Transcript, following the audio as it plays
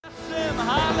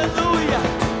Hallelujah.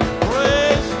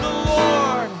 Praise the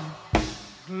Lord.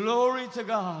 Glory to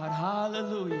God.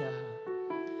 Hallelujah.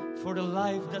 For the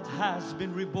life that has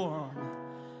been reborn.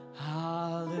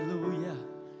 Hallelujah.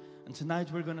 And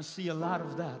tonight we're going to see a lot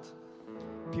of that.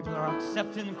 People are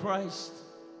accepting Christ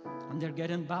and they're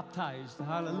getting baptized.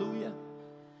 Hallelujah.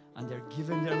 And they're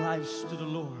giving their lives to the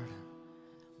Lord.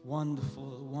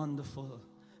 Wonderful, wonderful.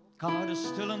 God is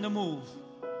still on the move.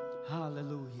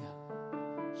 Hallelujah.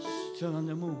 Still on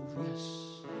the move, yes.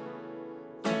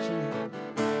 Touching Him.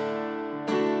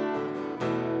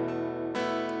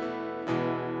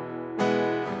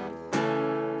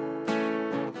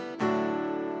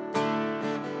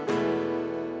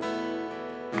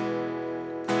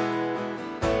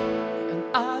 And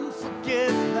I'm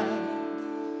forgiven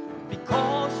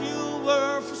because you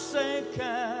were forsaken.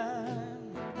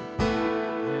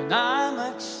 And I'm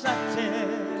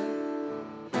accepted.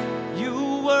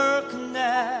 You were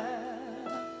condemned.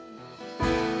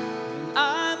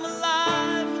 I'm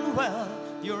alive and well.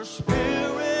 Your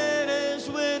spirit is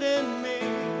within me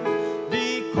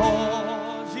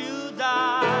because you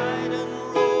died and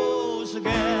rose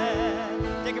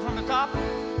again. Take it from the top.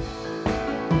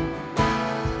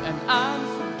 And I'm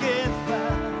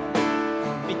forgiven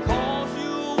because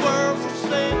you were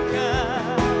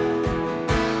forsaken.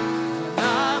 And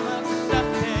I'm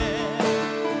accepted.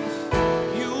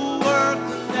 You were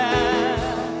condemned.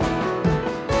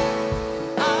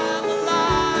 I'm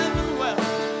alive and well.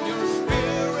 Your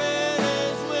spirit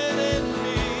is within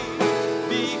me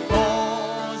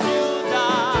because you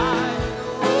died and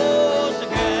rose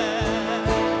again.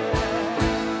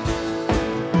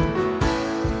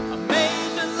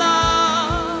 Amazing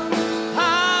love,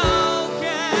 how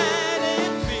can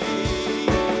it be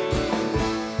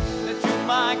that you,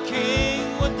 my King,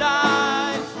 would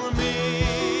die for me?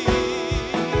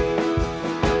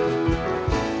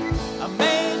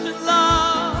 Amazing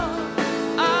love,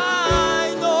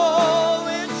 I know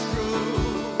it's true.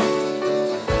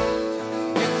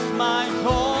 It's my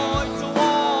joy to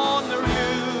honor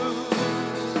you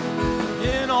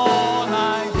in all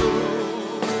I do.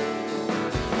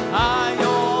 I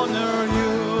honor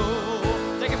you.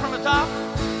 Take it from the top.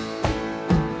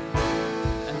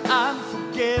 And I'm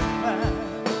forgiven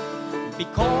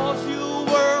because you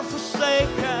were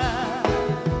forsaken.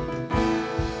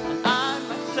 And I'm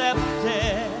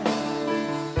accepted.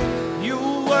 You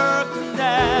were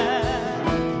condemned.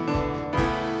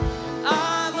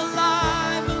 I'm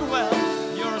alive and well.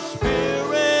 Your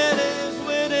spirit is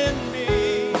within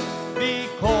me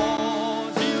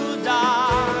because you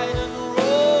died and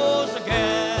rose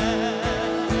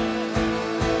again.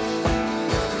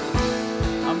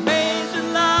 Amazing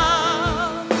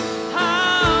love,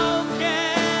 how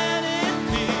can it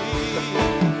be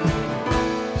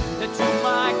that you,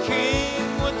 my King,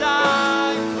 would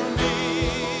die for me?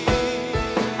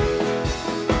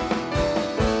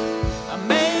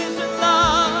 Amazing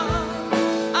love,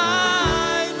 I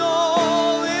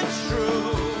know it's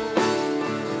true.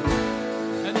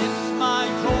 And it's my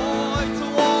joy to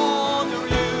honor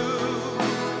you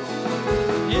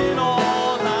in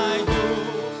all I do.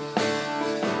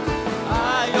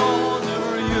 I honor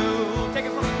you. Take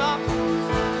it from the top.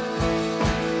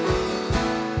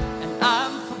 And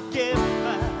I'm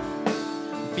forgiven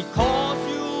because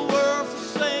you were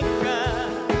forsaken.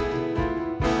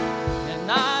 And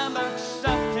I'm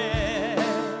accepted.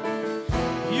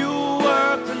 You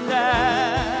were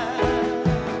condemned.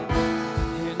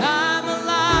 And I'm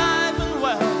alive and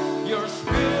well. Your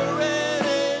spirit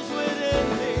is within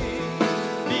me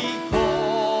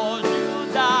because you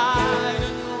died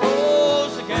and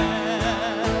rose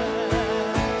again.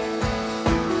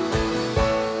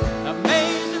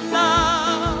 Amazing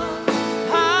love,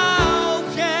 how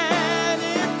can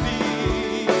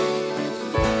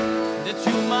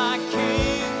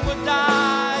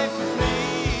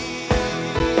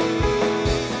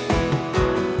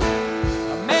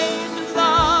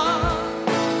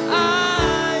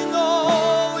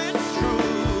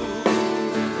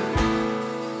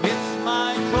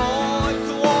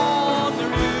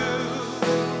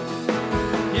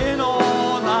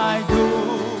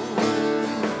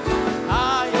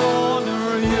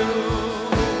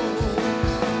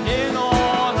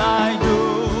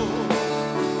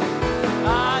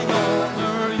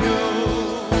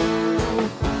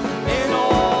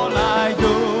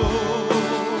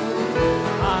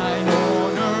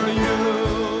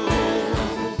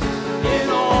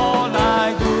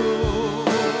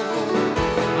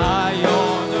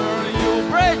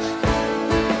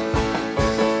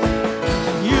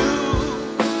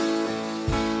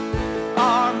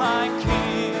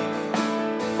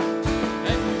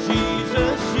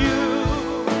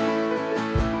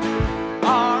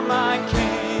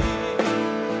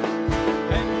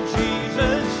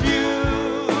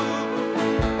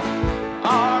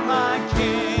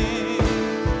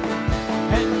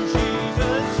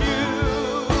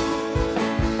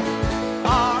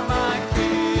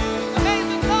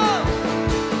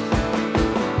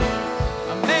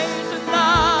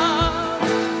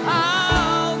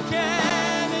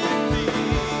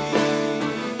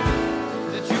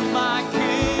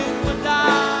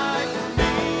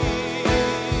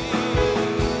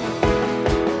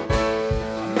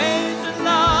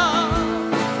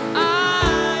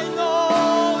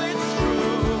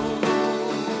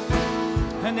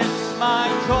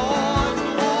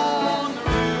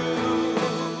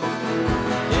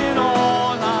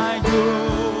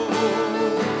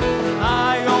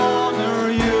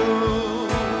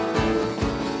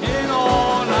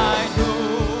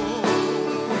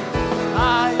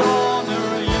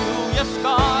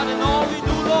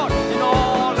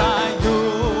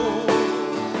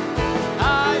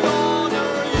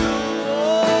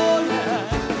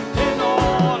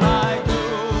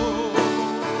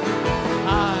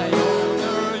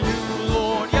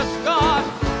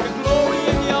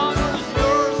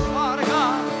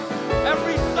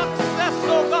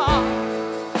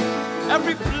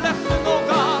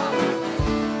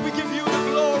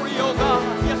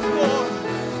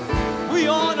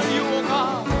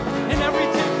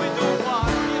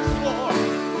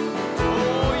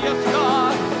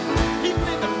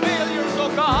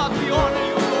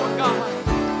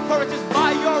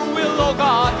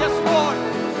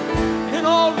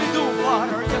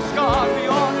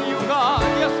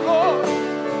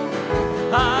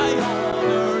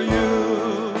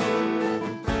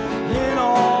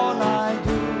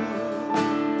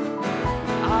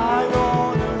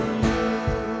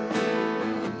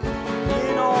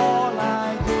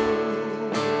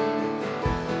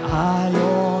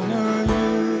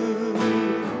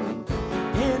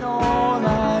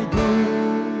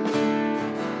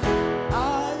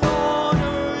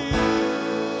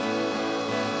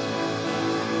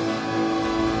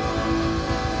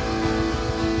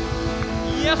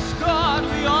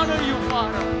God, we honor you,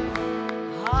 Father.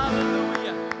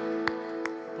 Hallelujah.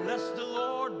 Bless the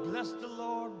Lord, bless the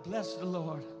Lord, bless the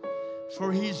Lord.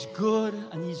 For He's good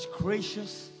and He's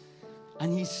gracious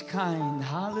and He's kind.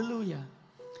 Hallelujah.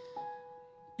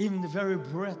 Even the very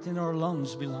breath in our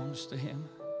lungs belongs to Him.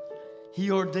 He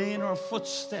ordained our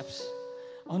footsteps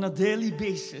on a daily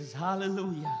basis.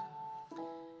 Hallelujah.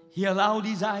 He allowed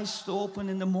His eyes to open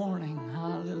in the morning.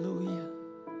 Hallelujah.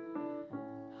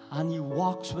 And He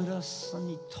walks with us and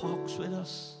He talks with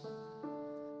us.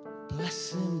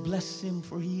 Bless Him,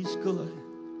 for He's good.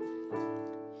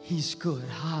 He's good.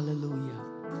 Hallelujah.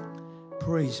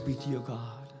 Praise be to you,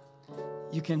 God.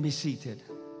 You can be seated.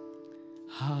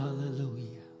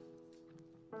 Hallelujah.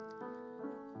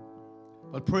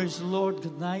 Well, praise the Lord.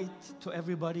 Good night to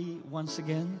everybody once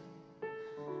again.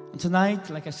 And tonight,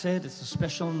 like I said, it's a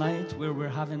special night where we're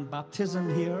having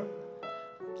baptism here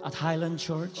at Highland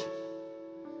Church.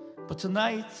 But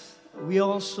tonight, we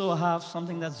also have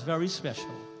something that's very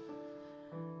special.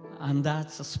 And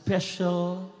that's a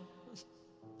special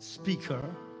speaker.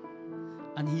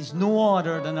 And he's no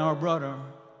other than our brother,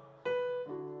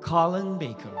 Collin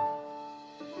Baker.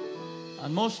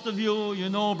 And most of you, you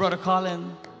know Brother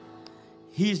Collin.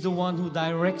 He's the one who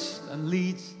directs and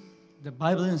leads the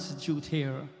Bible Institute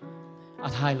here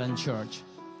at Highland Church.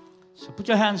 So put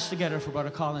your hands together for Brother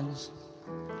Collins.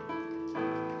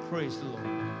 Praise the Lord.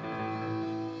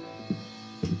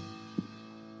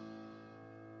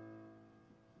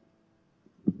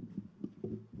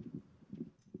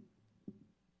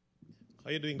 How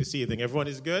are you doing this evening? Everyone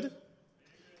is good?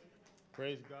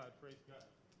 Praise God, praise God.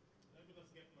 Let me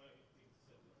just get my things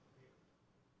set up here.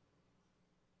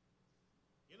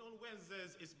 You know, on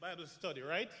Wednesdays is Bible study,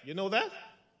 right? You know that?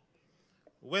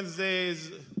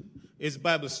 Wednesdays is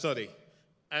Bible study.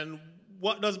 And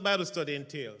what does Bible study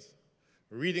entail?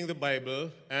 Reading the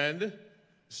Bible and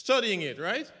studying it,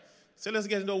 right? So let's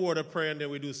get into a word of prayer and then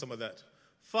we do some of that.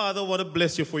 Father, I want to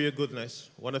bless you for your goodness.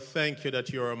 I want to thank you that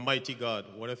you're a mighty God.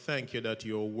 I want to thank you that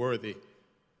you're worthy.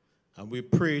 And we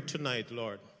pray tonight,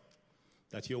 Lord,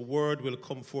 that your word will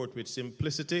come forth with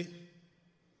simplicity.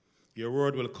 Your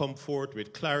word will come forth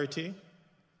with clarity.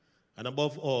 And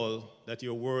above all, that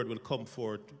your word will come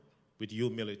forth with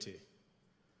humility.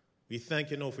 We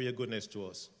thank you now for your goodness to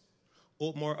us.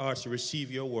 Open our hearts to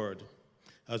receive your word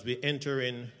as we enter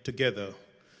in together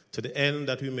to the end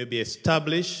that we may be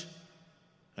established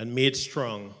and made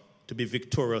strong to be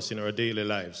victorious in our daily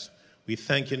lives. We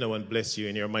thank you now and bless you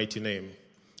in your mighty name.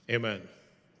 Amen.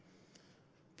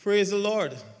 Praise the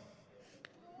Lord.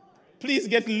 Please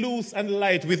get loose and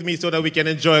light with me so that we can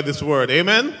enjoy this word.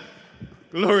 Amen.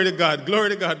 Glory to God, glory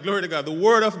to God, glory to God. The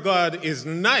word of God is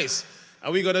nice,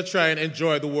 and we're going to try and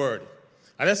enjoy the word.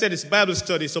 As I said, it's Bible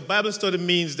study. So Bible study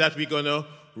means that we're going to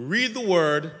read the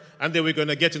word, and then we're going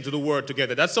to get into the word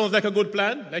together. That sounds like a good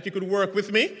plan? Like you could work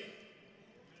with me?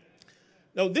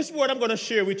 Now, this word I'm going to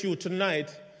share with you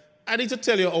tonight, I need to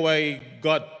tell you how I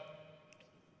got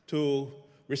to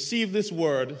receive this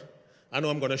word. I know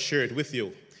I'm going to share it with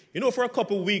you. You know, for a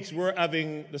couple of weeks, we're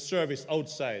having the service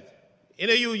outside.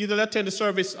 Any of you that attend the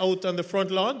service out on the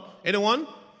front lawn? Anyone?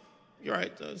 You're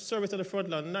right, service on the front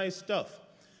lawn, nice stuff.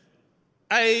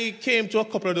 I came to a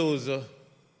couple of those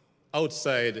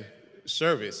outside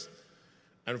service.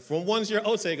 And from once you're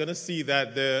outside, you're going to see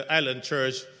that the Island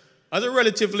Church has a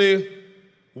relatively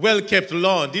well-kept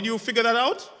lawn. Did you figure that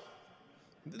out?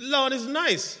 The lawn is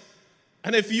nice.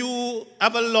 And if you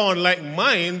have a lawn like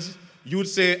mine, you would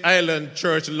say Island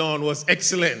Church lawn was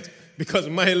excellent because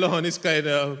my lawn is kind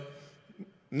of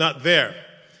not there.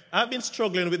 I've been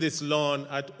struggling with this lawn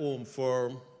at home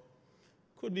for,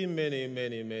 could be many,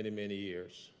 many, many, many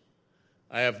years.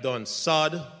 I have done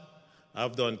sod.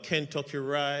 I've done Kentucky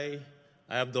rye.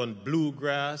 I have done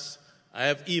bluegrass. I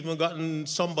have even gotten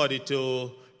somebody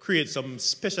to create some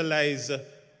specialized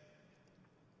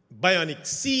bionic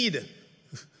seed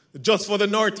just for the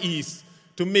Northeast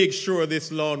to make sure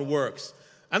this lawn works.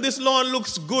 And this lawn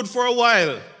looks good for a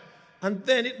while, and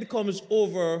then it becomes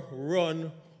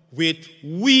overrun with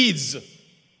weeds.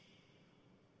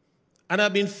 And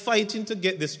I've been fighting to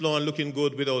get this lawn looking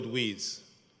good without weeds.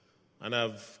 And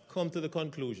I've come to the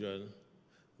conclusion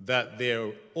that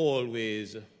there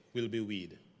always will be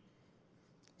weed.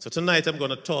 So tonight I'm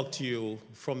going to talk to you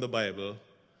from the Bible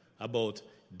about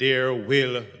there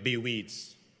will be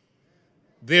weeds.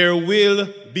 There will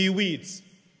be weeds.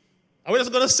 And we're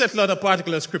just going to settle on a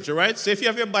particular scripture, right? So if you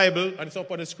have your Bible and it's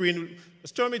up on the screen,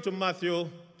 let's turn me to Matthew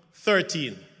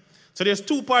 13. So there's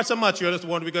two parts of Matthew. That's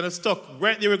one we're going to stuck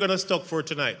right there. We're going to stuck for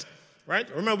tonight, right?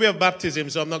 Remember, we have baptism,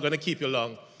 so I'm not going to keep you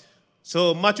long.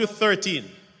 So Matthew 13.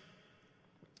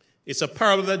 It's a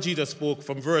parable that Jesus spoke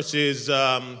from verses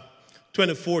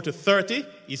 24 to 30.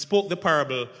 He spoke the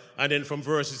parable, and then from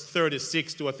verses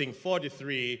 36 to, I think,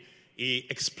 43, he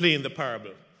explained the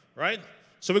parable, right?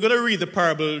 So we're going to read the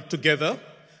parable together,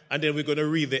 and then we're going to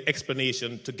read the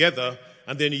explanation together,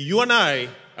 and then you and I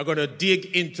are going to dig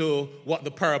into what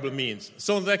the parable means.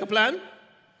 Sounds like a plan?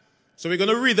 So we're going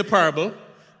to read the parable,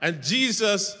 and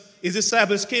Jesus, his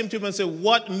disciples came to him and said,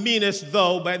 "What meanest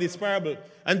thou by this parable?"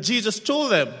 And Jesus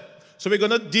told them. So we're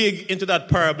going to dig into that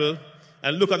parable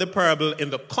and look at the parable in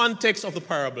the context of the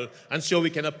parable and see how we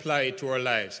can apply it to our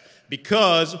lives.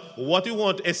 Because what we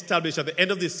want to establish at the end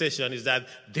of this session is that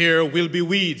there will be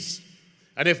weeds.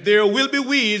 And if there will be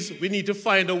weeds, we need to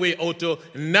find a way how to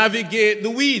navigate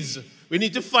the weeds. We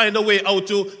need to find a way how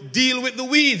to deal with the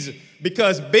weeds.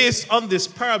 Because based on this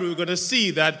parable, we're going to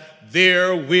see that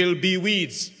there will be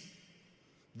weeds.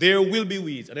 There will be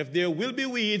weeds. And if there will be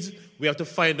weeds, we have to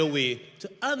find a way to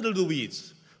handle the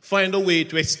weeds. Find a way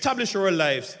to establish our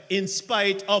lives in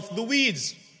spite of the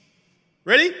weeds.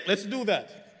 Ready? Let's do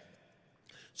that.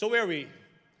 So where are we?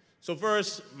 So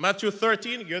Matthew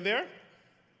 13, you're there?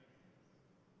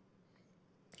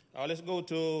 Let's go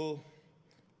to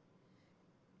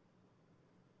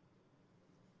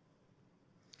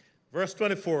verse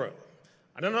 24.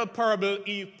 And another parable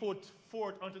he put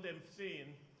forth unto them,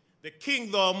 saying, "The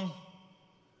kingdom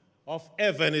of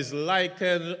heaven is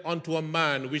likened unto a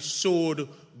man which sowed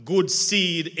good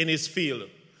seed in his field."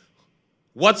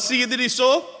 What seed did he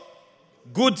sow?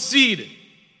 Good seed.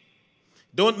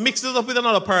 Don't mix this up with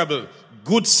another parable.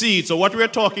 Good seed. So what we're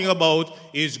talking about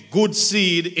is good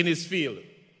seed in his field.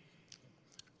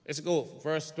 Let's go,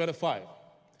 verse 25.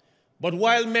 "But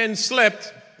while men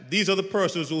slept," these are the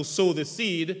persons who sowed the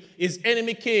seed, "his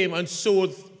enemy came and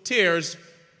sowed tares."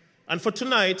 And for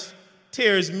tonight,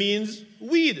 tares means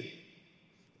weed.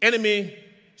 Enemy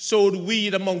sowed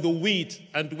weed among the wheat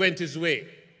and went his way.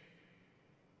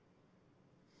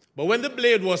 But when the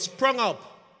blade was sprung up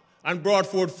and brought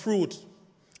forth fruit,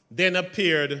 then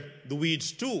appeared the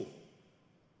weeds too.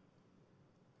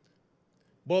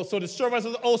 But so the servants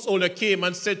of the householder came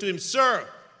and said to him, "Sir,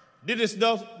 didst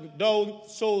thou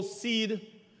sow seed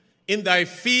in thy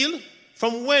field?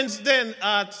 From whence then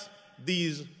art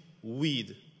these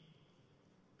weed?"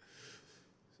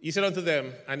 He said unto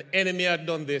them, "An enemy had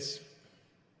done this."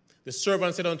 The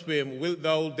servant said unto him, "Wilt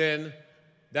thou then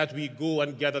that we go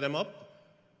and gather them up?"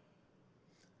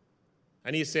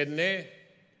 And he said, "Nay,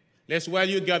 lest while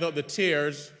you gather up the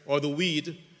tares or the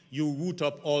weed, you root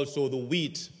up also the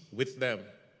wheat with them.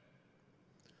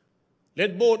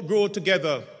 Let both grow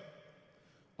together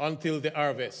until the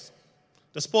harvest."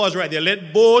 Just pause right there.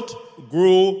 Let both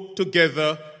grow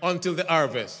together until the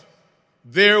harvest.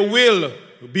 There will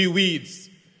be weeds.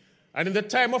 And in the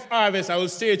time of harvest, I will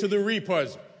say to the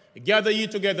reapers, "Gather ye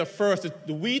together first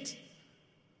the wheat,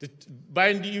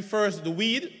 bind ye first the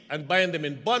weed, and bind them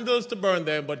in bundles to burn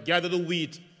them, but gather the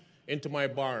wheat into my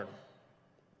barn."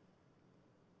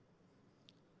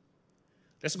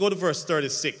 Let's go to verse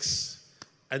 36.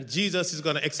 And Jesus is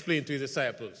going to explain to his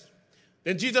disciples.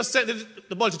 "Then Jesus sent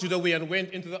the multitude away and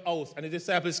went into the house, and the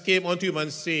disciples came unto him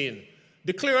and saying,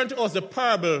 'Declare unto us the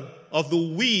parable of the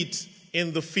wheat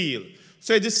in the field.'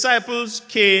 So his disciples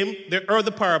came, they heard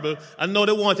the parable, and now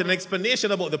they wanted an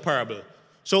explanation about the parable.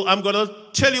 So I'm going to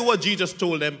tell you what Jesus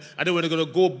told them, and then we're going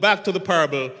to go back to the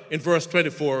parable in verse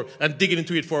 24 and dig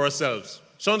into it for ourselves.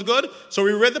 Sounds good? So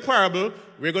we read the parable.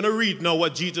 We're going to read now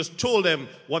what Jesus told them,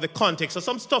 what the context, so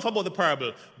some stuff about the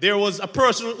parable. There was a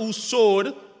person who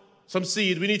sowed some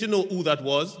seed. We need to know who that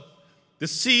was. The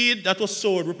seed that was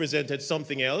sowed represented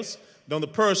something else. Now the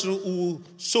person who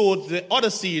sowed the other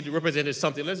seed represented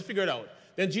something. Let's figure it out.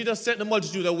 Then Jesus sent the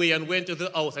multitude away and went to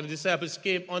the house, and the disciples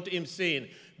came unto him, saying,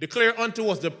 "Declare unto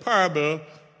us the parable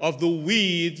of the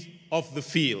weed of the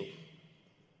field."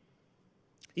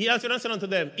 He answered and said unto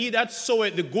them, "He that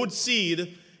soweth the good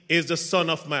seed is the Son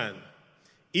of Man.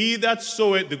 He that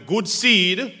soweth the good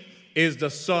seed is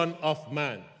the Son of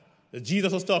Man."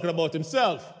 Jesus was talking about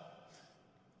himself.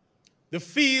 The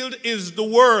field is the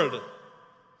world.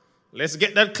 Let's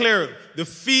get that clear. The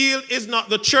field is not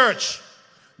the church.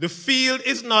 The field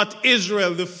is not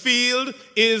Israel. The field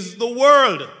is the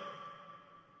world.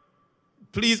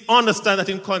 Please understand that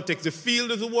in context. The field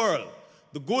is the world.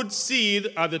 The good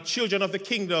seed are the children of the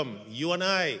kingdom, you and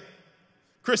I,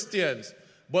 Christians.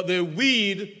 But the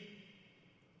weed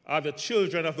are the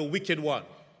children of the wicked one.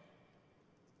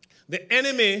 The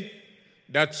enemy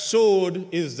that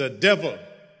sowed is the devil.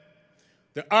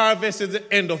 The harvest is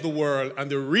the end of the world,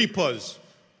 and the reapers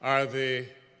are the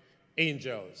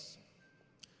angels.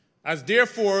 As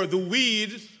therefore the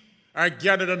weeds are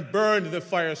gathered and burned in the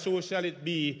fire, so shall it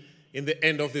be in the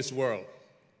end of this world.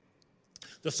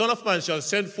 The Son of Man shall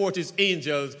send forth his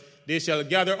angels. They shall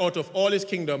gather out of all his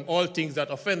kingdom all things that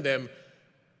offend them,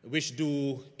 which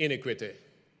do iniquity.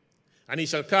 And he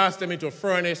shall cast them into a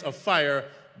furnace of fire.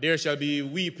 There shall be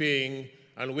weeping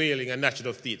and wailing and gnashing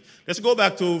of teeth. Let's go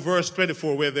back to verse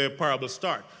 24 where the parable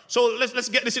starts. So let's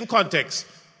get this in context.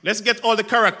 Let's get all the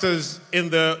characters in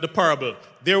the parable.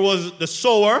 There was the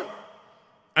sower,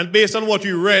 and based on what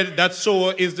we read, that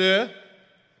sower is the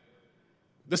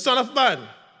Son of Man,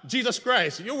 Jesus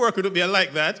Christ. You're working with me, I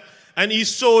like that. And he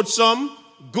sowed some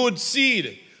good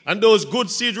seed. And those good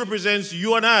seeds represents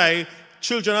you and I,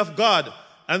 children of God.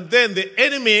 And then the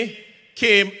enemy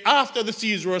came after the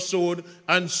seeds were sowed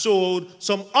and sowed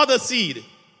some other seed.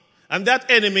 And that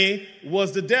enemy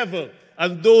was the devil.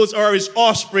 And those are his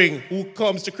offspring who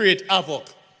comes to create havoc.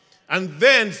 And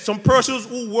then some persons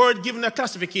who weren't given a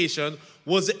classification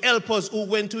was the helpers who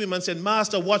went to him and said,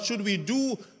 Master, what should we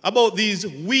do about these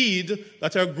weeds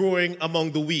that are growing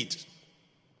among the wheat?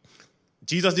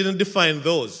 Jesus didn't define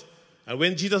those. And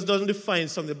when Jesus doesn't define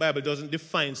something, the Bible doesn't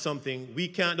define something, we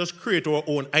can't just create our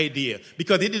own idea.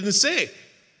 Because he didn't say.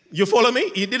 You follow me?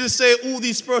 He didn't say who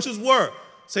these persons were.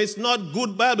 So it's not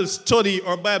good Bible study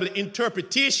or Bible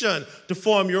interpretation to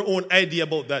form your own idea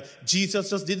about that. Jesus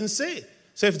just didn't say.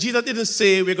 So if Jesus didn't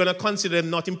say, we're going to consider them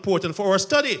not important for our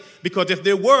study. Because if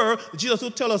they were, Jesus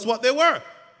would tell us what they were.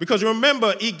 Because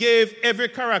remember, he gave every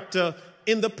character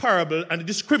in the parable and the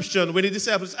description when the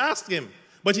disciples asked him.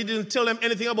 But he didn't tell them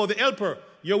anything about the helper.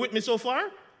 You're with me so far?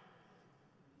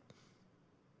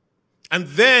 And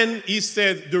then he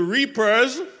said the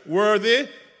reapers were the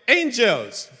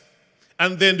angels.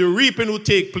 And then the reaping will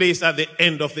take place at the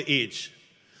end of the age.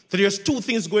 So there's two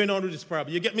things going on with this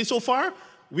parable. You get me so far?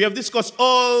 We have discussed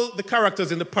all the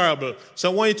characters in the parable.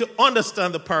 So I want you to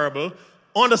understand the parable,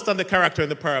 understand the character in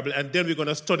the parable, and then we're going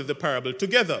to study the parable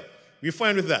together. We're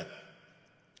fine with that.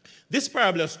 This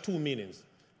parable has two meanings.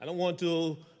 I don't want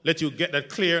to let you get that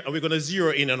clear, and we're going to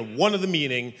zero in on one of the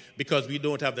meaning because we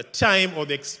don't have the time or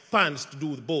the expanse to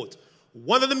do both.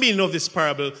 One of the meaning of this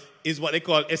parable is what they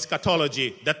call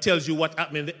eschatology, that tells you what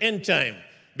happened in the end time.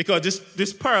 Because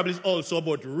this parable is also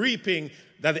about reaping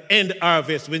that the end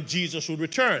harvest when Jesus should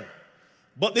return.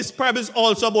 But this parable is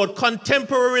also about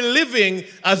contemporary living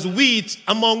as wheat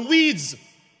among weeds.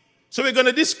 So we're going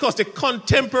to discuss the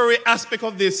contemporary aspect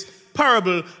of this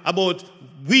parable about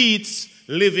weeds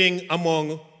living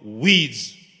among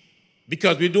weeds.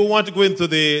 Because we don't want to go into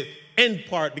the end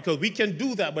part, because we can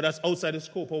do that, but that's outside the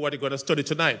scope of what we're going to study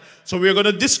tonight. So we're going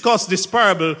to discuss this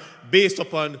parable based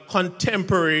upon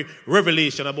contemporary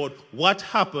revelation about what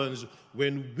happens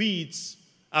when weeds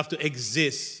have to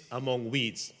exist among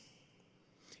weeds.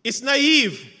 It's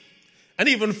naive and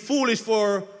even foolish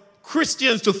for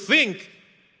Christians to think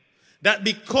that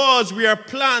because we are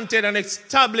planted and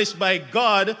established by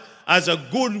God as a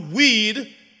good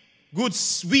weed, good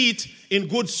wheat in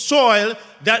good soil,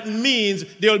 that means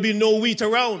there will be no wheat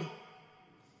around.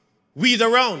 Weed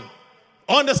around.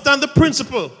 Understand the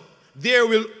principle. There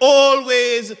will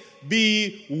always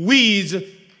be weeds,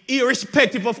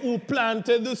 irrespective of who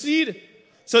planted the seed.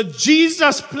 So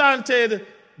Jesus planted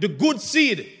the good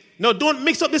seed. Now don't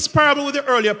mix up this parable with the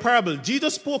earlier parable.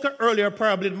 Jesus spoke an earlier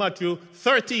parable in Matthew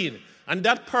 13. And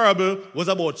that parable was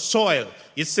about soil.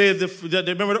 It says,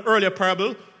 remember the earlier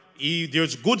parable?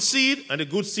 There's good seed, and the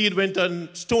good seed went on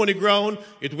stony ground,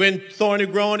 it went thorny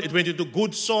ground, it went into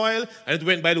good soil, and it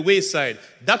went by the wayside.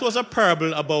 That was a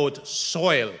parable about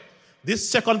soil. This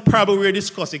second parable we're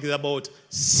discussing is about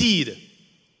seed.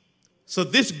 So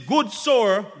this good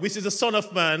sower, which is the Son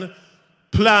of Man,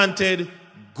 planted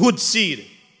good seed.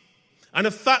 And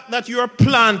the fact that you are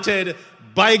planted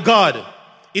by God,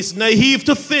 it's naive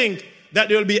to think that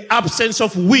there will be absence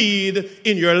of weed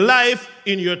in your life,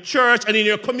 in your church, and in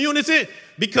your community.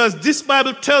 Because this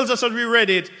Bible tells us, as we read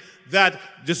it, that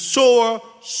the sower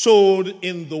sowed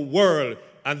in the world.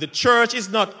 And the church is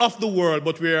not of the world,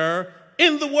 but we are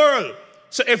in the world.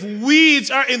 So if weeds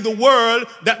are in the world,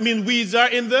 that means weeds are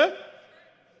in the...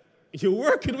 You're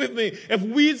working with me. If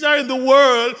weeds are in the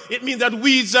world, it means that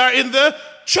weeds are in the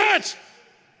church.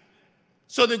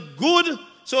 So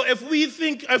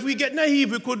if we get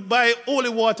naive, we could buy holy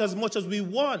water as much as we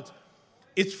want.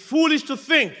 It's foolish to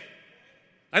think.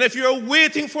 And if you're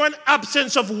waiting for an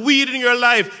absence of weed in your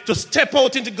life to step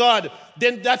out into God,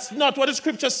 then that's not what the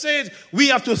scripture says. We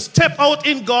have to step out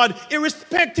in God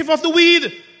irrespective of the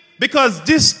weed. Because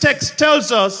this text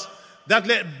tells us that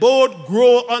let both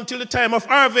grow until the time of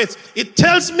harvest. It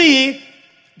tells me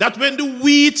that when the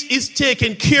wheat is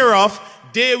taken care of,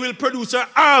 they will produce a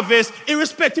harvest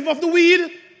irrespective of the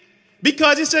weed.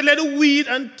 Because he said, let the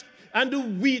and the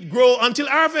wheat grow until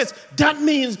harvest. That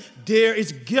means there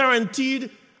is guaranteed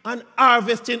an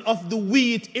harvesting of the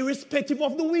wheat irrespective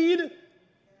of the weed.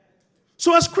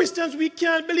 So as Christians, we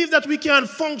can't believe that we can't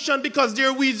function because there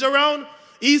are weeds around.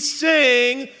 He's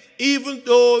saying, even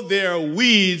though there are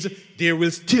weeds, there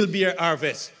will still be a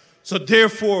harvest. So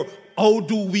therefore, how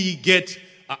do we get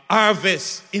a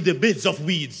harvest in the midst of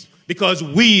weeds? Because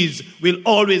weeds will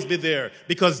always be there.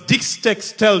 Because this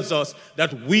text tells us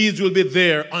that weeds will be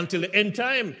there until the end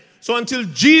time. So until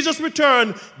Jesus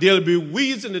returns, there'll be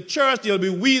weeds in the church, there'll be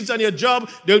weeds on your job,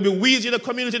 there'll be weeds in the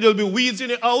community, there'll be weeds in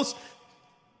your house.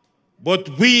 But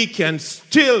we can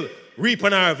still reap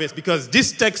an harvest because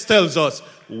this text tells us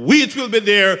weeds will be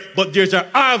there, but there's a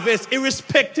harvest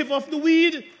irrespective of the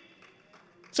weed.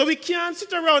 So we can't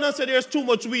sit around and say there's too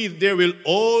much weed. There will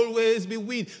always be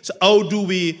weed. So how do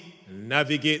we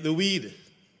navigate the weed?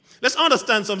 Let's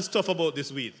understand some stuff about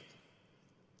this weed.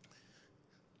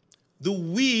 The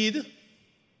weed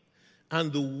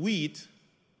and the wheat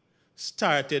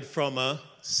started from a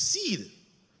seed.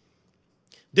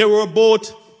 They were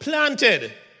both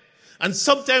planted. And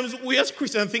sometimes we as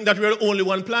Christians think that we are the only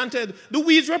one planted. The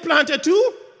weeds were planted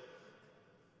too.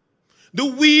 The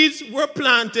weeds were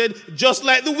planted just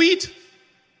like the wheat.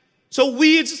 So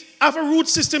weeds have a root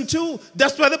system too.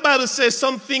 That's why the Bible says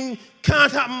something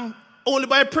can't happen only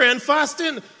by prayer and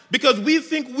fasting. Because we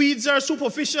think weeds are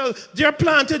superficial. They're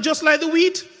planted just like the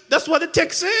wheat. That's what the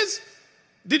text says.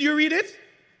 Did you read it?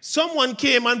 Someone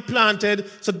came and planted.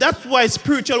 So that's why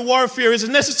spiritual warfare is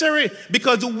necessary.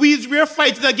 Because the weeds we are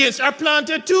fighting against are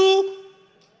planted too.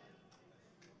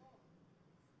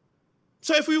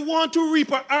 So if we want to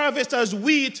reap a harvest as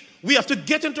wheat, we have to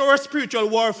get into our spiritual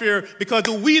warfare because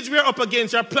the weeds we are up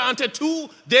against are planted too.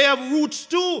 They have roots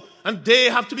too, and they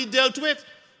have to be dealt with.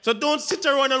 So don't sit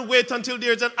around and wait until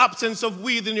there's an absence of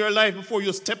weeds in your life before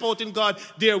you step out in God.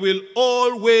 There will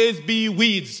always be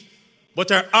weeds.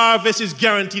 But our harvest is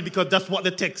guaranteed because that's what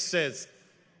the text says.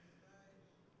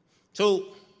 So,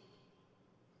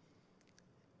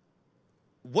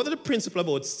 what are the principles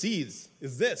about seeds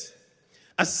is this.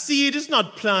 A seed is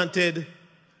not planted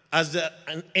as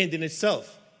an end in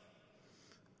itself.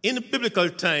 In biblical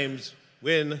times,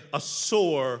 when a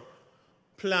sower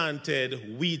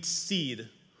planted wheat seed,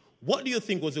 what do you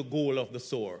think was the goal of the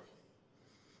sower?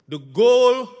 The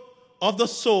goal of the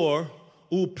sower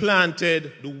who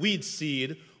planted the wheat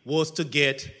seed was to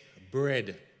get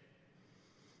bread.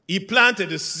 He planted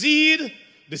the seed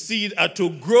had to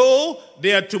grow, they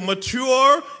had to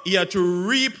mature, he had to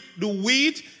reap the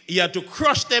wheat, he had to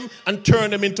crush them and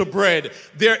turn them into bread.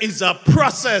 There is a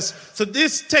process. So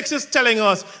this text is telling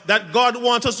us that God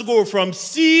wants us to go from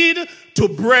seed to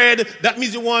bread. That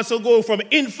means he wants us to go from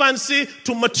infancy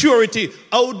to maturity.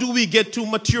 How do we get to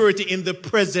maturity in the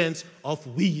presence of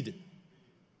weed?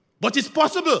 But it's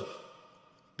possible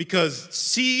because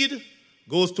seed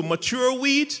goes to mature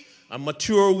wheat, and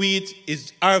mature wheat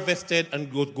is harvested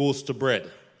and goes to bread.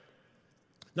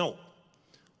 Now,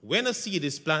 when a seed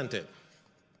is planted,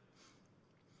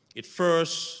 it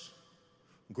first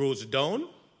grows down,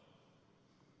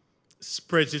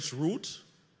 spreads its root,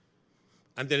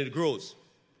 and then it grows.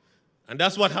 And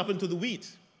that's what happened to the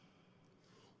wheat.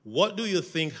 What do you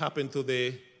think happened to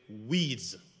the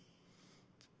weeds?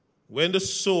 When the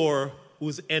sower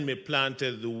whose enemy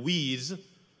planted the weeds,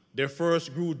 they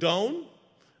first grew down,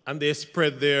 and they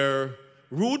spread their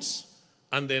roots,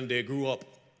 and then they grew up.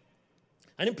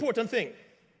 An important thing.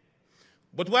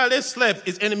 But while they slept,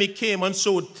 his enemy came and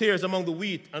sowed tares among the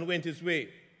wheat and went his way.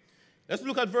 Let's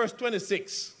look at verse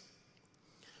 26.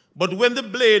 But when the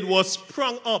blade was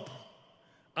sprung up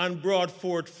and brought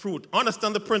forth fruit.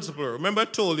 Understand the principle. Remember I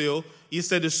told you, he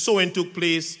said the sowing took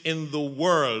place in the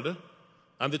world,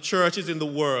 and the church is in the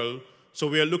world. So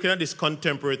we are looking at this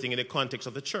contemporary thing in the context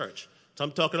of the church. So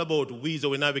I'm talking about weeds, how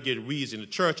we navigate weeds in the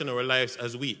church and our lives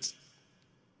as weeds.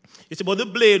 It's about the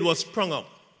blade was sprung up.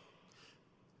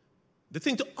 The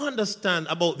thing to understand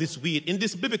about this weed, in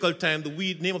this biblical time, the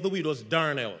name of the weed was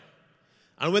darnel.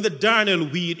 And when the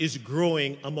darnel weed is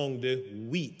growing among the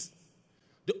wheat,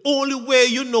 the only way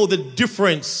you know the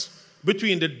difference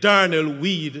between the darnel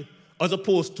weed as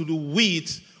opposed to the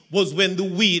wheat was when the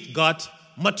wheat got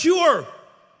mature.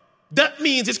 That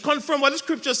means it's confirmed what the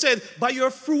scripture said, by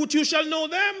your fruit you shall know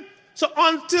them. So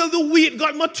until the wheat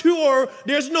got mature,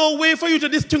 there's no way for you to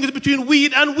distinguish between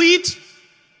weed and wheat.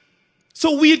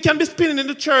 So weed can be spinning in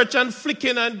the church and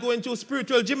flicking and going to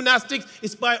spiritual gymnastics.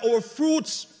 It's by our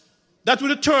fruits that will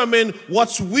determine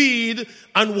what's weed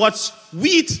and what's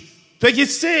wheat. So he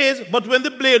says, but when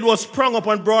the blade was sprung up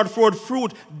and brought forth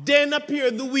fruit, then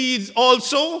appeared the weeds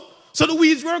also. So the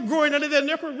weeds were growing and they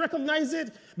didn't recognize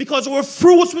it. Because our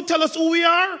fruits will tell us who we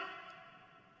are.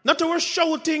 Not our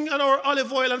shouting and our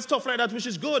olive oil and stuff like that, which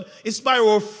is good. It's by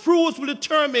our fruits will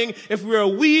determine if we're a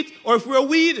wheat or if we're a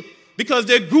weed. Because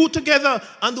they grew together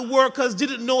and the workers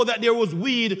didn't know that there was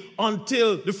weed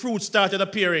until the fruit started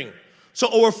appearing.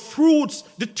 So our fruits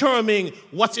determine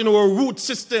what's in our root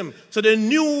system. So they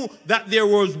knew that there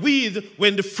was weed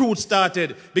when the fruit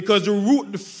started, because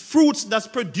the fruits that's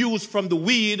produced from the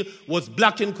weed was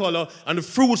black in color, and the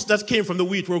fruits that came from the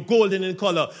wheat were golden in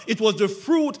color. It was the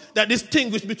fruit that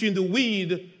distinguished between the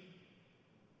weed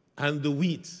and the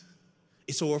wheat.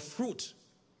 It's our fruit.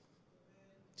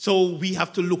 So we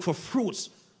have to look for fruits,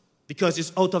 because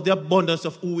it's out of the abundance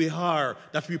of who we are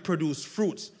that we produce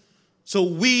fruits. So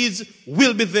weeds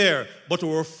will be there, but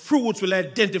our fruits will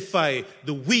identify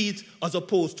the wheat as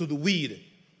opposed to the weed.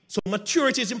 So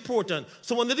maturity is important.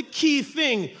 So one of the key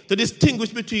things to distinguish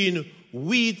between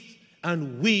wheat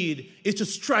and weed is to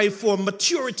strive for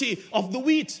maturity of the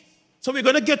wheat. So we're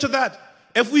going to get to that.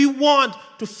 If we want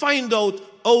to find out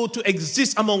how to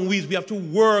exist among weeds, we have to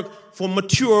work for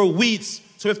mature wheats.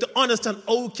 So we have to understand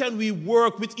how can we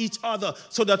work with each other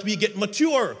so that we get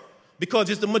mature.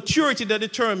 Because it's the maturity that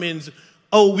determines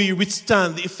how we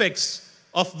withstand the effects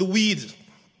of the weeds.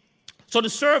 So the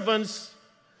servants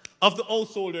of the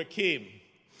householder came.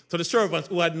 So the servants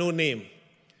who had no name,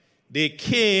 they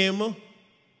came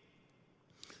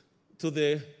to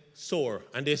the sower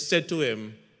and they said to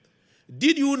him,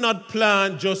 "Did you not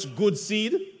plant just good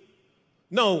seed?"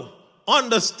 Now,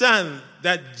 understand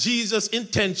that Jesus'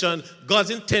 intention, God's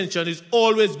intention is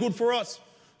always good for us.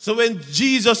 So when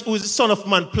Jesus, who is the Son of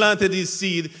Man, planted his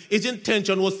seed, his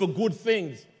intention was for good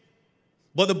things.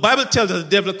 But the Bible tells us the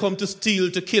devil come to steal,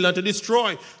 to kill, and to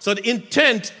destroy. So the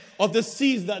intent of the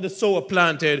seeds that the sower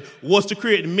planted was to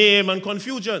create mayhem and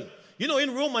confusion. You know,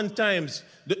 in Roman times,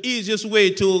 the easiest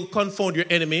way to confound your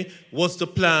enemy was to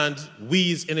plant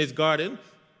weeds in his garden.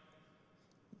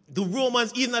 The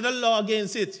Romans even had a law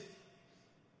against it.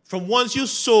 From once you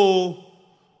sow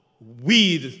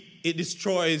weed, it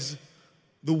destroys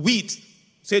the wheat.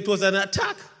 So it was an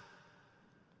attack.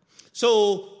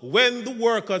 So when the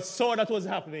workers saw that was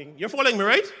happening, you're following me,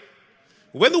 right?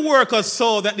 When the workers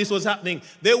saw that this was happening,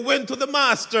 they went to the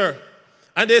master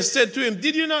and they said to him,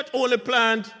 "Did you not only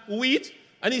plant wheat?"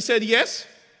 And he said, "Yes."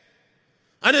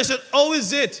 And they said, "How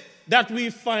is it that we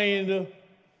find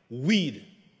weed?"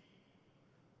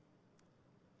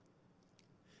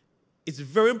 It's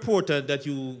very important that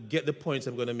you get the points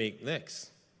I'm going to make next.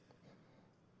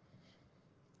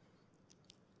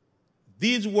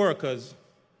 These workers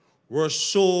were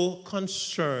so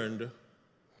concerned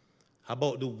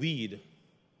about the weed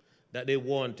that they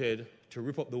wanted to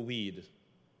rip up the weed,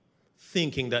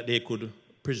 thinking that they could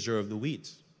preserve the wheat.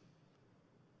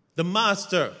 The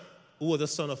master, who was the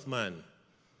Son of Man,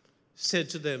 said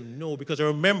to them, "No," because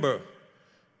remember,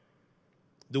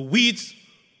 the wheat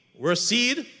were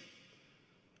seed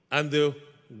and the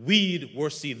weed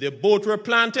were seed. They both were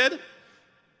planted,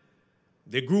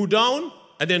 they grew down,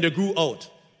 and then they grew out.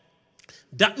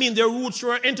 That means their roots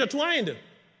were intertwined.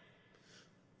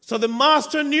 So the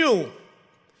master knew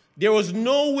there was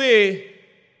no way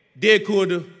they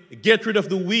could get rid of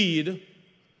the weed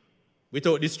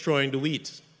without destroying the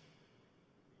wheat.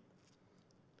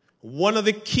 One of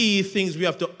the key things we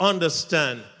have to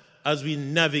understand as we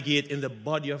navigate in the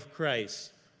body of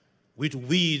Christ with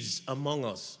weeds among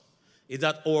us is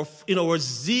that in our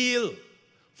zeal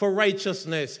for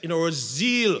righteousness, in our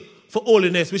zeal for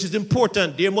holiness, which is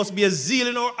important, there must be a zeal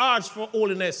in our hearts for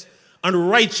holiness and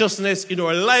righteousness in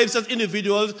our lives as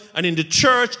individuals and in the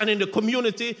church and in the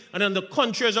community and in the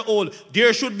country as a whole.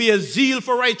 There should be a zeal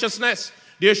for righteousness.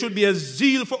 There should be a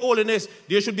zeal for holiness.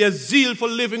 There should be a zeal for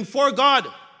living for God.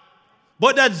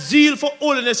 But that zeal for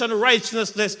holiness and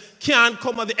righteousness can't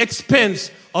come at the expense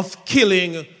of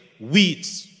killing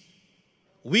weeds.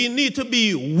 We need to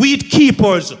be weed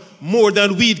keepers more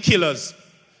than weed killers.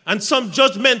 And some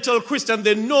judgmental Christians,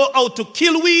 they know how to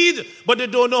kill weed, but they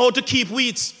don't know how to keep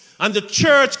weeds. And the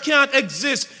church can't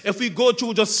exist if we go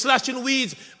through just slashing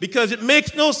weeds, because it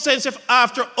makes no sense if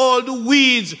after all the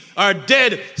weeds are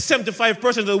dead,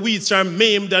 75% of the weeds are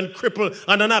maimed and crippled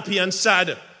and unhappy and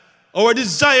sad. Our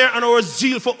desire and our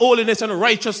zeal for holiness and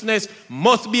righteousness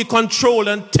must be controlled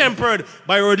and tempered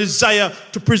by our desire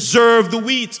to preserve the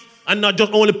wheat and not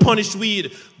just only punish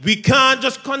weed. We can't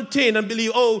just contain and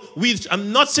believe, oh, weeds.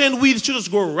 I'm not saying weeds should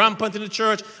just go rampant in the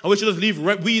church and we should just leave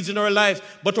weeds in our lives.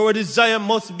 But our desire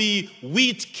must be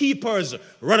wheat keepers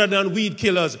rather than weed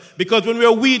killers. Because when we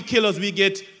are weed killers, we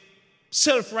get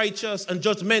self-righteous and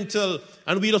judgmental,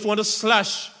 and we just want to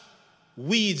slash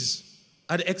weeds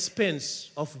at the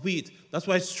expense of wheat. That's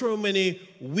why so many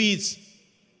weeds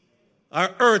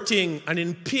are hurting and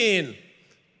in pain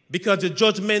because the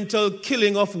judgmental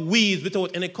killing of weeds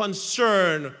without any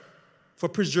concern for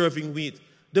preserving weed.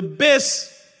 The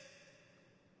best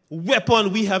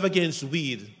weapon we have against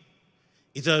weed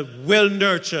is a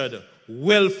well-nurtured,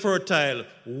 well-fertile,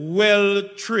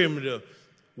 well-trimmed,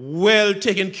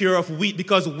 well-taken care of wheat,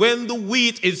 because when the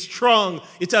wheat is strong,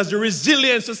 it has the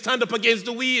resilience to stand up against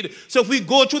the weed. So if we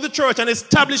go to the church and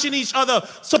establishing each other,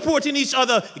 supporting each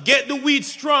other, get the wheat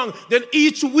strong, then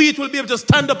each wheat will be able to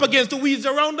stand up against the weeds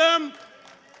around them.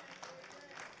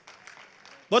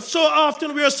 But so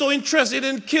often we are so interested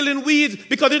in killing weeds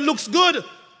because it looks good.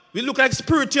 We look like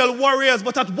spiritual warriors,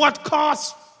 but at what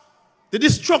cost? The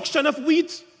destruction of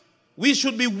wheat. We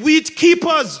should be weed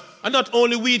keepers and not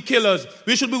only weed killers.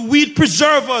 We should be weed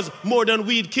preservers more than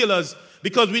weed killers,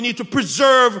 because we need to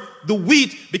preserve the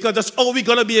wheat, because that's how we're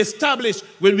going to be established.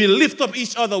 When we lift up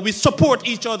each other, we support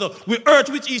each other, we earth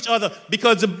with each other,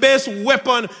 because the best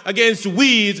weapon against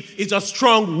weeds is a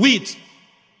strong wheat.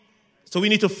 So we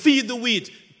need to feed the wheat,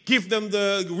 give them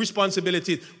the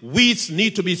responsibility. Weeds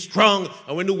need to be strong,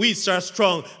 and when the weeds are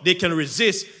strong, they can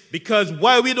resist. Because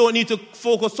why we don't need to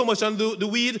focus so much on the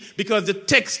weed? Because the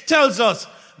text tells us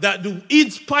that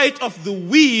in spite of the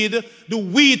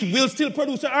wheat will still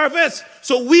produce a harvest.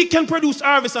 So we can produce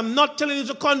harvest. I'm not telling you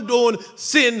to condone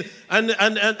sin and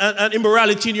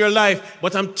immorality in your life,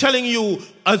 but I'm telling you,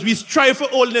 as we strive for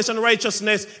holiness and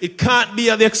righteousness, it can't be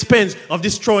at the expense of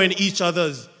destroying each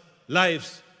other's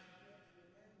lives.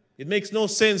 It makes no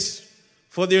sense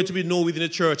for there to be no wheat in the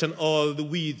church and all the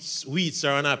weeds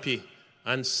are unhappy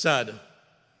and sad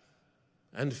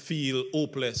and feel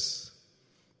hopeless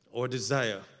or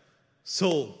desire.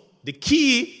 So the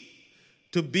key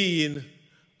to being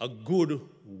a good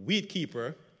weed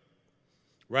keeper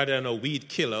rather than a weed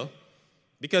killer,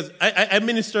 because I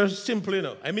minister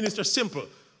simple, I minister simple.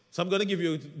 So I'm going to give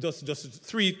you just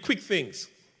 3 quick things.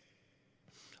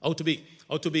 How to be.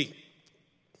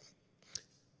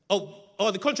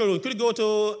 The control room. Could you go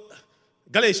to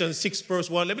Galatians 6 verse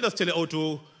 1? Let me just tell you how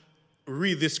to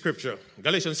read this scripture.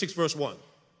 Galatians 6 verse 1.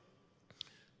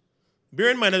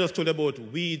 Bear in mind I just told you about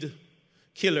weed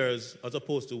killers as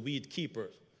opposed to weed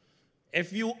keepers.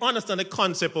 If you understand the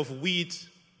concept of weed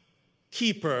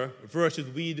keeper versus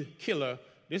weed killer,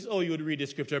 this is how you would read the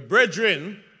scripture.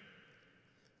 Brethren,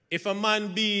 if a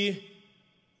man be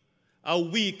a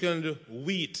weakened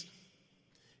wheat,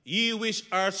 ye which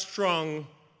are strong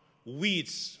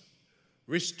wheats,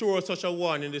 restore such a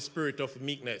one in the spirit of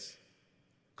meekness,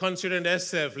 considering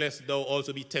thyself, lest thou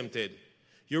also be tempted.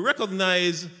 You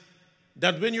recognize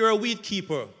that when you're a wheat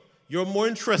keeper, you're more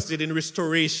interested in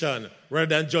restoration rather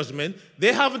than judgment.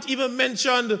 They haven't even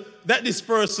mentioned that this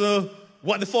person,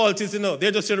 what the fault is,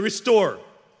 They're just saying restore.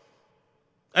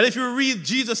 And if you read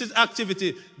Jesus'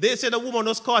 activity, they said a woman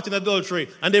was caught in adultery,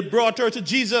 and they brought her to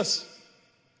Jesus.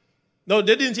 No,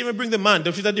 they didn't even bring the man,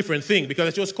 which is a different thing, because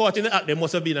if she was caught in the act, there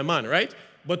must have been a man, right?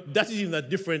 But that is even a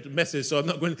different message, so I'm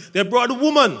not going. They brought the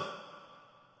woman.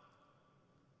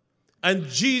 And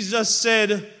Jesus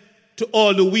said to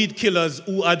all the weed killers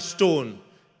who had stone,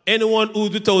 anyone who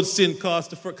without sin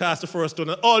cast the first stone,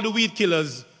 and all the weed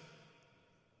killers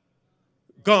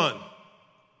gone.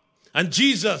 And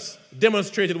Jesus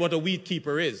demonstrated what a weed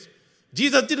keeper is.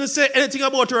 Jesus didn't say anything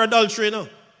about her adultery, no.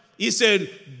 He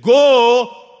said, go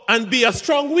and be a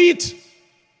strong wheat.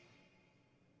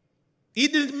 He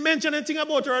didn't mention anything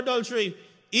about her adultery.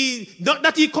 Not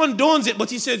that he condones it, but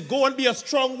he says, go and be a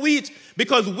strong wheat.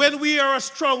 Because when we are a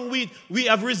strong wheat, we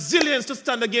have resilience to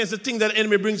stand against the thing that the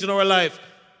enemy brings in our life.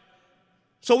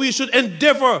 So we should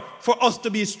endeavor for us to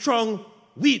be strong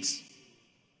wheats.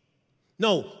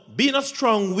 Now, being a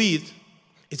strong wheat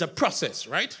is a process,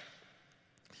 right?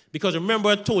 Because remember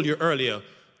I told you earlier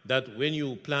that when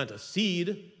you plant a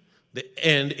seed, the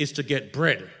end is to get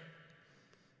bread.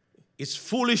 It's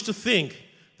foolish to think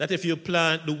that if you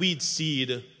plant the wheat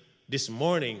seed this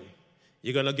morning,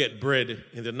 you're going to get bread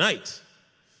in the night.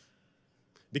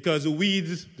 Because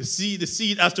the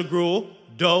seed has to grow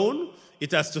down,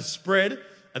 it has to spread,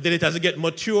 and then it has to get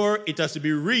mature, it has to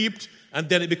be reaped, and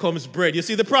then it becomes bread. You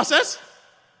see the process?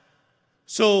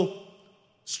 So,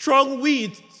 strong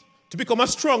wheat, to become a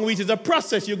strong wheat is a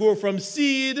process. You go from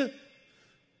seed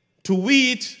to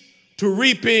wheat to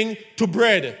reaping to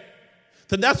bread.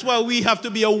 So that's why we have to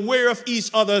be aware of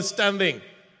each other's standing.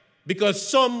 Because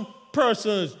some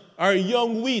persons are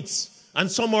young wheats and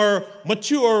some are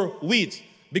mature wheat.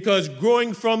 Because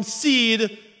growing from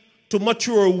seed to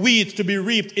mature wheat to be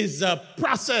reaped is a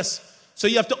process. So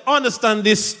you have to understand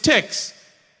this text,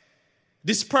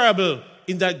 this parable,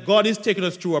 in that God is taking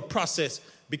us through a process.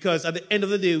 Because at the end of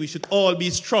the day, we should all be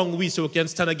strong wheat so we can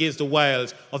stand against the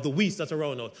wiles of the weeds that's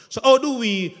around us. So how do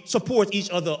we support each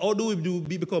other? How do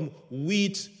we become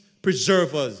wheat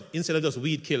preservers instead of just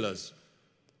weed killers?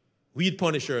 Weed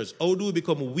punishers. How do we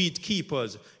become weed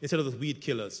keepers instead of the weed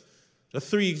killers? The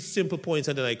 3 simple points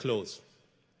and then I close.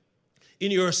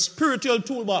 In your spiritual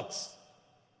toolbox,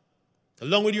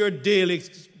 along with your daily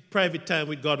private time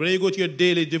with God, when you go to your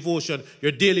daily devotion,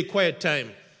 your daily quiet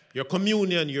time, your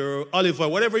communion, your olive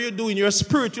oil, whatever you do in your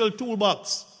spiritual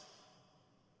toolbox,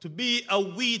 to be a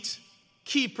wheat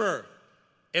keeper.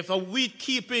 If a wheat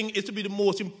keeping is to be the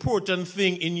most important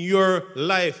thing in your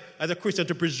life as a Christian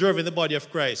to preserve in the body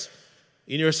of Christ,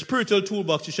 in your spiritual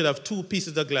toolbox, you should have 2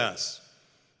 pieces of glass.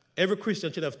 Every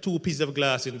Christian should have 2 pieces of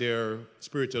glass in their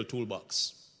spiritual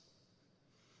toolbox.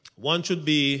 One should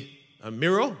be a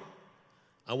mirror,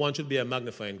 and one should be a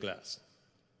magnifying glass.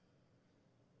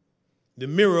 The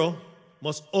mirror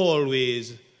must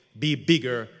always be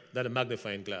bigger than a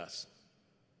magnifying glass.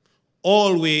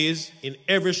 Always, in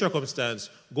every circumstance,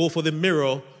 go for the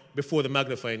mirror before the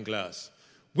magnifying glass.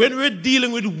 When we're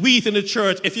dealing with wheat in the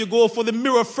church, if you go for the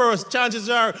mirror first, chances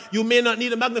are you may not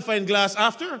need a magnifying glass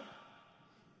after.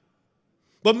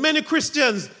 But many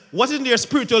Christians, what's in their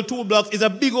spiritual toolbox is a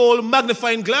big old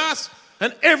magnifying glass,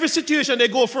 and every situation they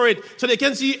go for it so they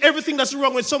can see everything that's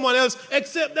wrong with someone else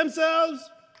except themselves.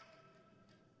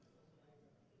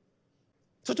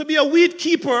 So to be a wheat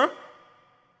keeper,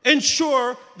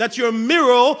 ensure that your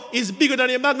mirror is bigger than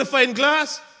your magnifying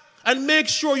glass, and make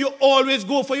sure you always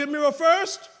go for your mirror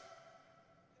first.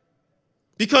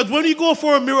 Because when you go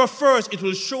for a mirror first, it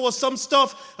will show us some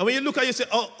stuff, and when you look at it, you say,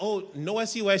 oh, no, I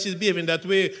see why she's behaving that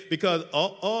way, because,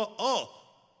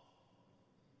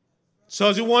 So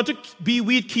as you want to be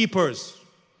wheat keepers,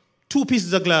 2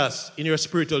 pieces of glass in your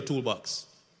spiritual toolbox,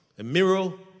 a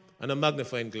mirror and a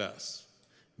magnifying glass.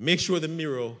 Make sure the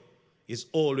mirror is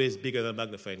always bigger than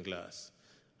magnifying glass.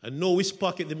 And know which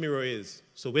pocket the mirror is.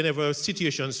 So whenever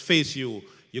situations face you,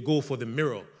 you go for the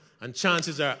mirror. And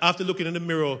chances are, after looking in the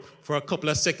mirror for a couple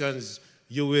of seconds,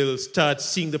 you will start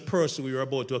seeing the person you're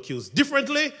about to accuse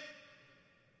differently.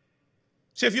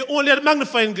 So if you only had a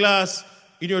magnifying glass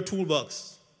in your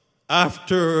toolbox,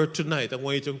 after tonight, I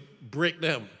want you to break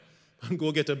them and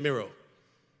go get a mirror.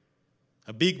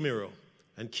 A big mirror.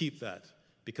 And keep that.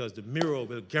 Because the mirror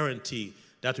will guarantee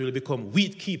that we will become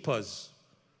wheat keepers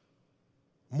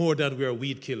more than we are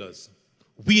weed killers.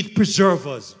 Weed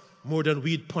preservers more than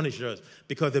weed punishers.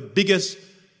 Because the biggest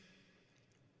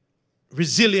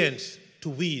resilience to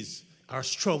weeds are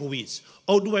strong weeds.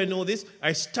 How do I know this?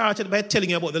 I started by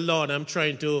telling you about the lawn I'm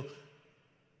trying to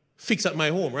fix at my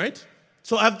home, right?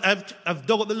 So I've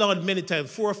dug up the lawn many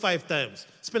times, 4 or 5 times.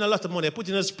 Spent a lot of money. I put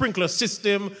in a sprinkler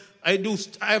system.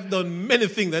 I've done many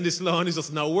things, and this lawn is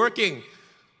just not working.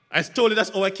 I told you that's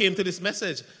how I came to this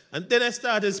message. And then I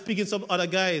started speaking to some other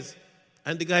guys.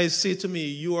 And the guys say to me,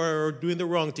 you are doing the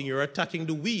wrong thing. You're attacking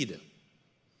the weed.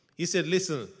 He said,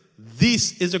 listen,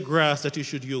 this is a grass that you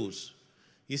should use.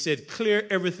 He said, clear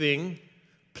everything,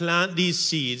 plant these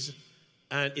seeds,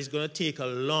 and it's going to take a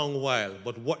long while.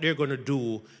 But what they're going to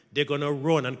do, they're going to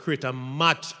run and create a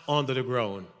mat under the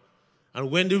ground.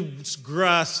 And when the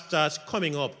grass starts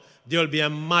coming up, there will be a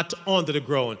mat under the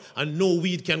ground, and no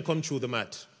weed can come through the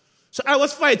mat. So I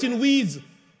was fighting weeds.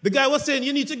 The guy was saying,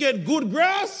 you need to get good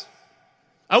grass.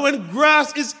 And when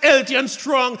grass is healthy and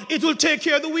strong, it will take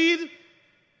care of the weed.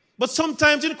 But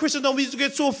sometimes in Christendom, we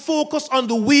get so focused on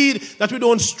the weed that we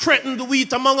don't strengthen the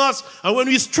wheat among us. And when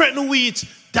we strengthen the wheat,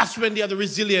 that's when they have the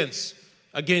resilience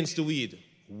against the weed.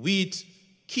 Wheat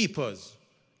keepers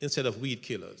instead of weed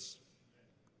killers.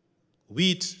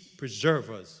 Wheat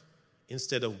preservers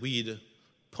instead of weed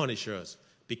punishers,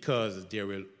 because there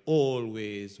will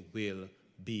always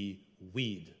be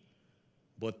weed.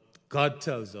 But God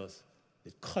tells us,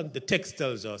 the text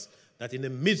tells us that in the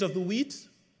midst of the wheat,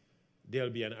 there will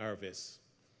be an harvest.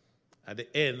 At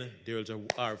the end, there is a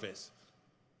harvest.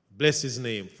 Bless his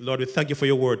name. Lord, we thank you for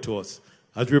your word to us.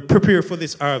 As we prepare for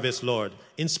this harvest, Lord,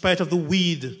 in spite of the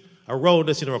weed around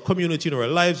us in our community, in our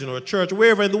lives, in our church,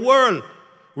 wherever in the world,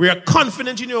 we are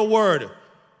confident in your word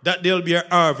that there will be a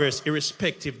harvest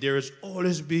irrespective. There will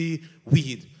always be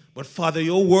weed. But Father,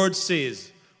 your word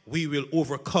says we will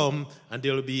overcome and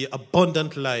there will be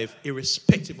abundant life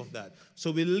irrespective of that.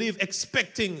 So we live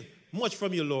expecting much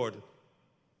from you, Lord.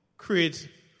 Create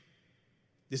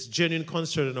this genuine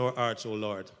concern in our hearts, O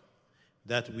Lord,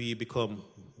 that we become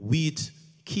weed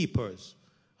keepers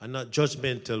and not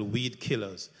judgmental weed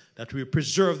killers, that we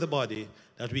preserve the body,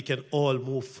 that we can all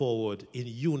move forward in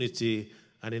unity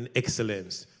and in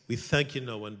excellence. We thank you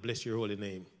now and bless your holy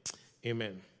name.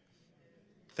 Amen.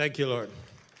 Thank you, Lord.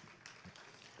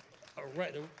 All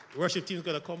right, the worship team is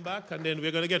going to come back, and then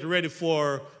we're going to get ready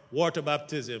for water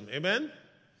baptism. Amen?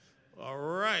 All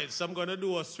right, so I'm going to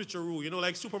do a switcheroo,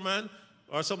 like Superman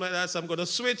or something like that. So I'm going to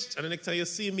switch, and the next time you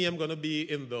see me, I'm going to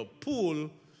be in the pool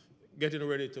getting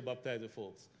ready to baptize the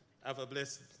folks. Have a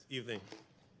blessed evening.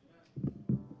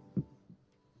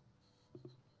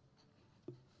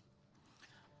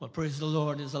 Well, praise the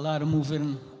Lord. There's a lot of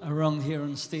moving around here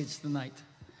on stage tonight.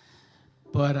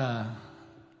 But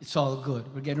it's all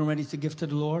good. We're getting ready to give to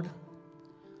the Lord.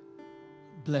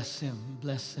 Bless him,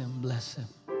 bless him, bless him.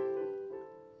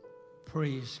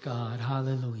 Praise God.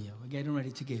 Hallelujah. We're getting ready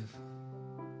to give.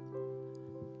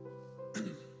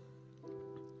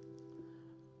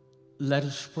 Let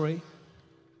us pray.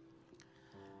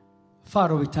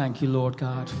 Father, we thank you, Lord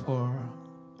God, for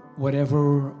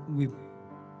whatever we're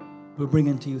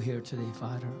bringing to you here today,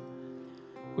 Father.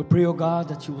 We pray, oh God,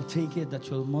 that you will take it, that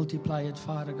you will multiply it,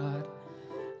 Father God,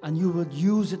 and you would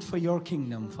use it for your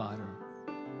kingdom, Father.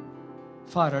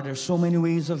 Father, there's so many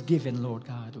ways of giving, Lord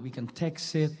God. We can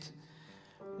text it,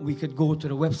 we could go to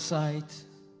the website,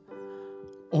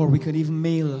 or we could even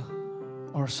mail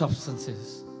our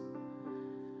substances.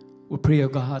 We pray, oh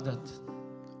God, that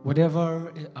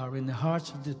whatever are in the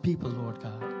hearts of the people, Lord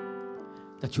God,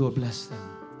 that you will bless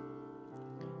them.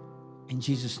 In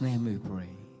Jesus' name we pray.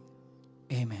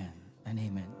 Amen and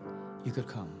amen. You could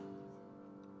come.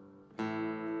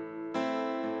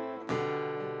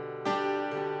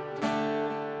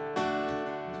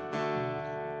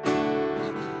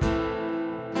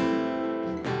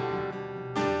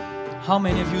 How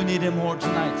many of you need him more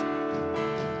tonight?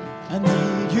 I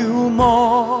need you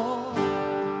more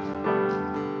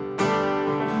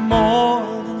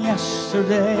than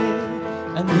yesterday.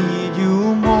 I need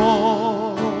you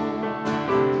more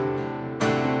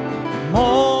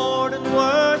than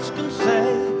words can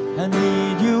say. I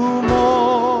need you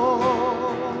more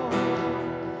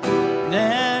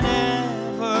than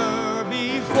ever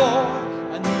before.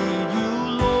 I need you,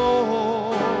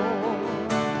 Lord.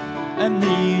 I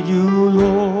need you,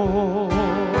 Lord.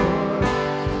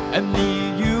 I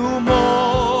need you more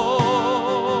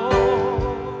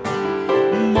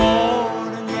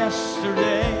than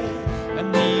yesterday. I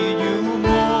need you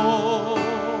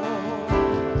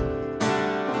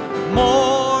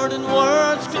more than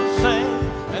words can say.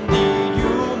 I need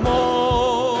you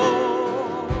more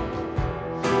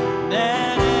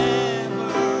than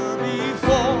ever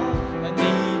before. I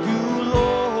need you,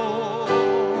 Lord.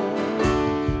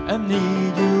 I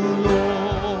need you,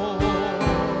 Lord.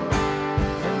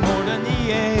 And more than the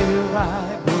air I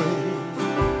breathe,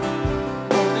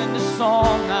 more than the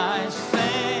song I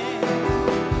sing,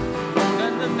 more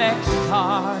than the next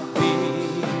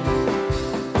heartbeat,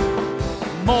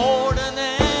 more than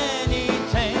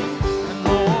anything, and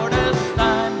more as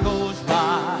time goes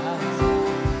by,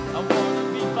 I want to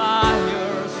be by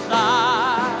your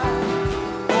side,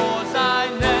 'cause I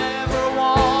never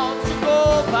want to go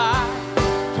back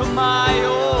to my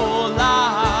old life.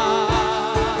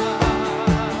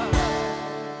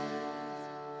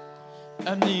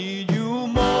 I need you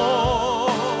more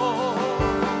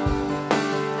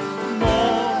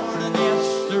than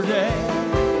yesterday.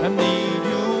 I need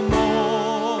you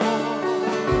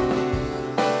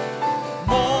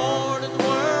more than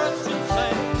words can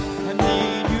say. I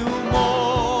need you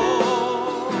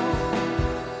more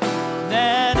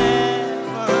than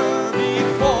ever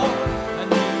before. I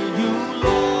need you,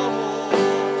 Lord.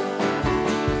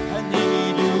 I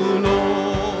need you,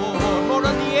 Lord. More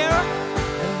than the air,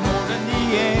 and more than the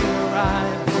air I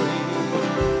breathe,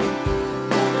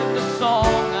 more than the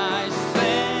song I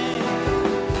sing,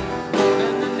 more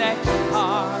than the next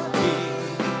heartbeat,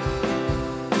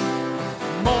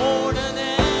 more than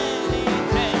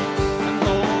anything, and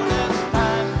Lord, as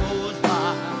time goes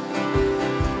by,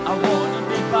 I want to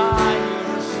be by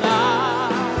your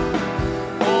side,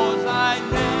 'cause I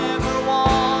never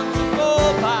want to go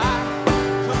back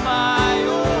to my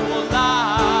old life.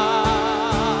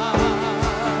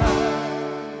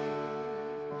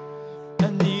 I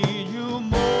need you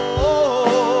more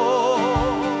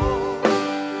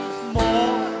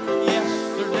than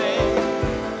yesterday.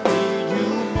 I need you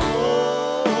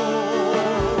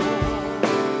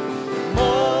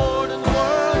more than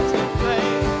words can say.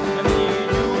 I need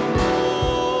you more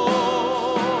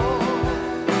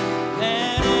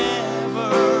than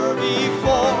ever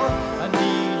before. I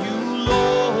need you,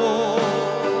 Lord.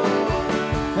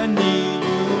 I need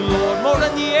you, Lord. More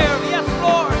than the air, yes,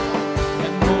 Lord.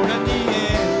 And more than the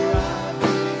air I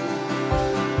breathe,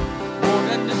 more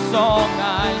than the song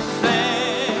I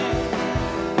sing,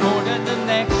 more than the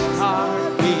next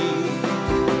heartbeat,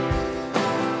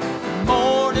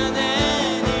 more than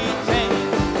anything,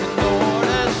 and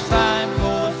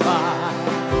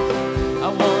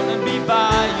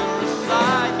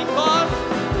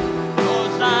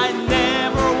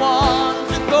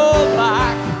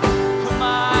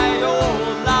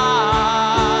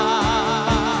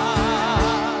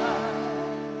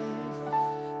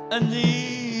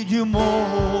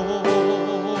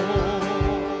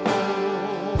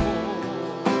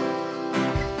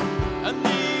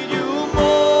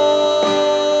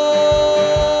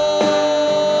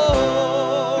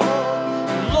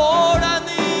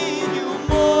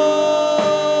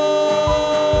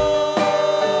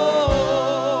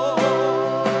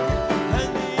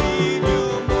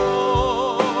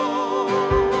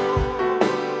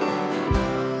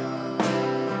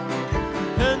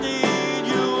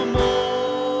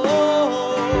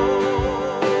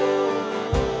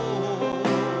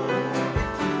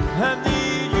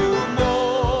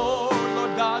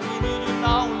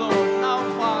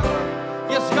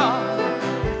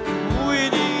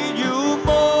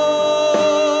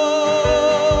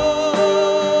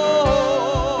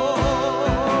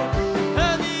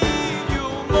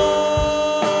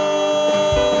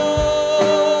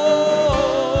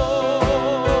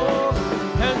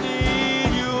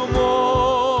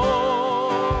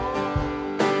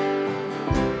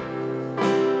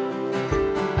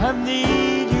I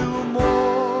need you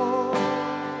more.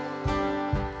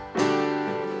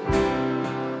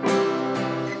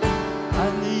 I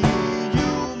need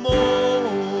you more.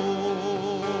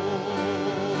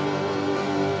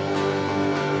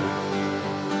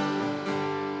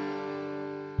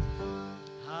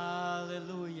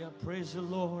 Hallelujah. Praise the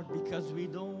Lord, because we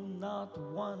do not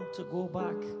want to go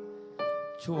back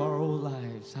to our old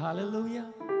lives.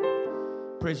 Hallelujah.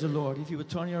 Praise the Lord. If you would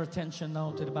turn your attention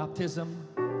now to the baptism.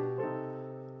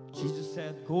 Jesus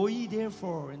said, go ye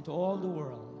therefore into all the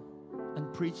world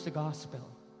and preach the gospel.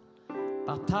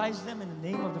 Baptize them in the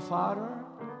name of the Father,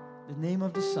 the name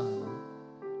of the Son,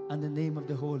 and the name of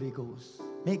the Holy Ghost.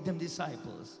 Make them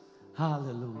disciples.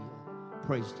 Hallelujah.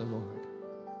 Praise the Lord.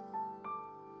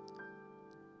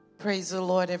 Praise the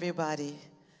Lord, everybody.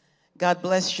 God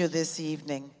bless you this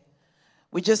evening.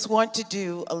 We just want to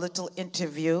do a little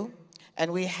interview,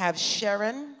 and we have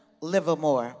Sharon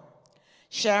Livermore.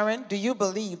 Sharon, do you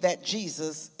believe that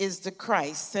Jesus is the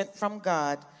Christ sent from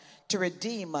God to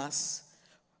redeem us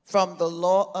from the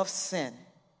law of sin?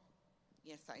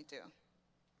 Yes, I do.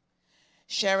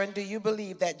 Sharon, do you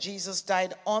believe that Jesus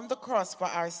died on the cross for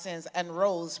our sins and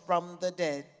rose from the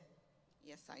dead?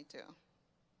 Yes, I do.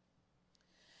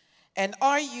 And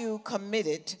are you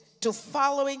committed to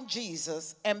following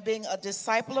Jesus and being a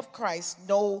disciple of Christ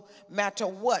no matter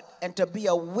what, and to be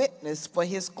a witness for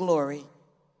his glory?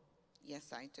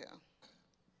 Yes, I do.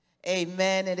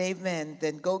 Amen and amen.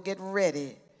 Then go get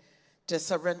ready to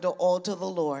surrender all to the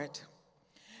Lord.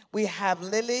 We have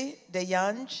Lily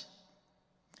DeYoung.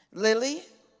 Lily,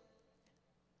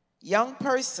 young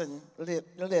person,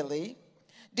 Lily,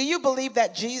 do you believe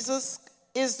that Jesus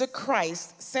is the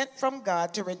Christ sent from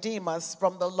God to redeem us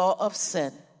from the law of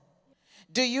sin?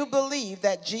 Do you believe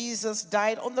that Jesus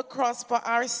died on the cross for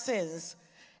our sins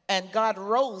and God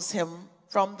rose him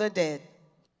from the dead?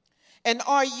 And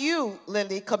are you,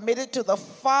 Lily, committed to the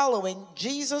following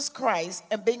Jesus Christ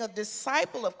and being a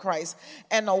disciple of Christ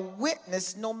and a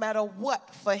witness no matter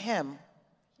what for him?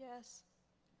 Yes.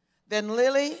 Then,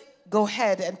 Lily, go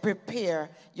ahead and prepare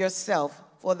yourself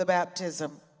for the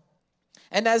baptism.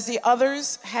 And as the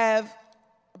others have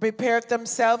prepared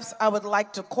themselves, I would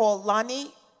like to call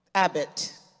Lonnie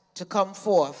Abbott to come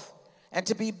forth and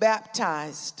to be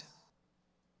baptized.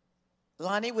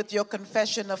 Lonnie, with your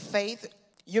confession of faith,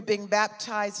 you're being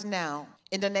baptized now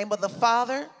in the name of the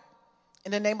Father,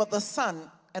 in the name of the Son,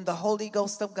 and the Holy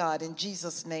Ghost of God. In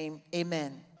Jesus' name,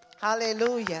 amen.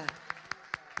 Hallelujah.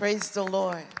 Praise the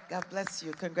Lord. God bless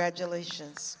you.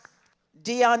 Congratulations.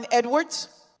 Dion Edwards.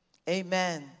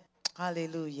 Amen.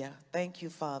 Hallelujah. Thank you,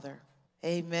 Father.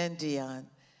 Amen, Dion.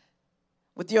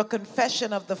 With your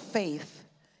confession of the faith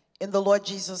in the Lord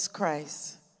Jesus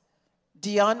Christ,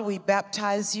 Dion, we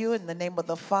baptize you in the name of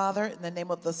the Father, in the name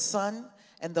of the Son,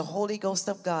 and the Holy Ghost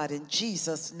of God. In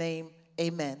Jesus' name,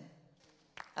 amen.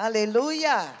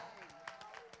 Hallelujah.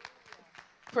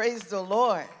 Praise the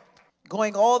Lord.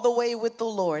 Going all the way with the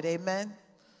Lord, amen.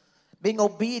 Being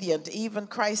obedient, even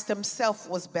Christ himself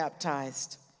was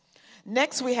baptized.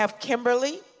 Next, we have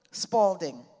Kimberly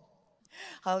Spalding.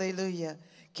 Hallelujah.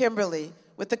 Kimberly,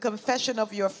 with the confession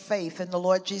of your faith in the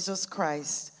Lord Jesus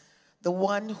Christ, the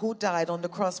one who died on the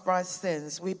cross for our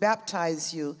sins, we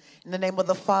baptize you in the name of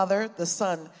the Father, the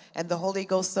Son, and the Holy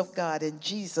Ghost of God. In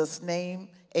Jesus' name,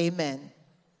 amen.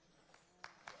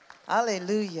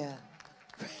 Hallelujah.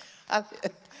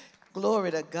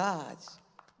 Glory to God.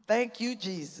 Thank you,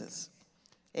 Jesus.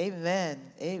 Amen,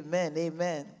 amen,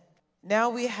 amen.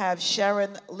 Now we have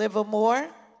Sharon Livermore.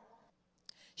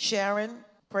 Sharon,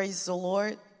 praise the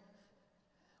Lord.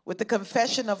 With the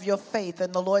confession of your faith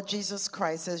in the Lord Jesus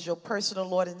Christ as your personal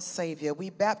Lord and Savior,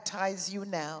 we baptize you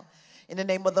now in the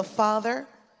name of the Father,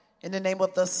 in the name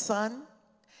of the Son,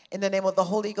 in the name of the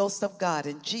Holy Ghost of God.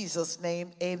 In Jesus'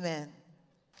 name, amen.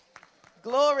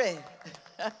 Glory.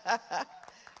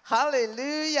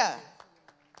 Hallelujah.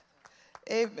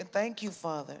 Amen. Thank you,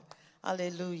 Father.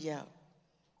 Hallelujah.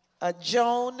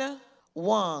 Joan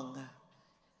Wong.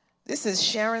 This is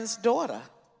Sharon's daughter,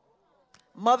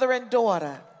 mother and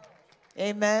daughter.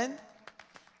 Amen.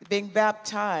 Being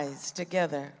baptized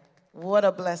together. What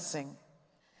a blessing.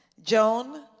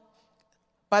 Joan,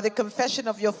 by the confession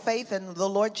of your faith in the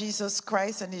Lord Jesus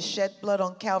Christ and his shed blood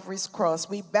on Calvary's cross,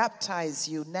 we baptize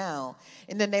you now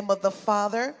in the name of the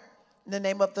Father, in the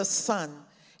name of the Son,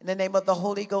 in the name of the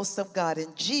Holy Ghost of God.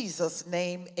 In Jesus'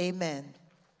 name, amen.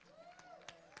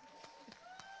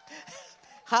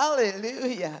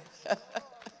 Hallelujah.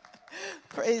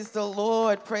 Praise the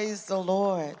Lord. Praise the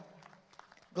Lord.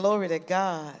 Glory to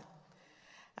God.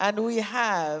 And we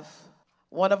have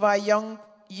one of our young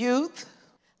youth,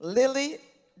 Lily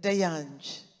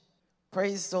DeYoung.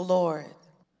 Praise the Lord.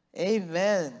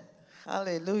 Amen.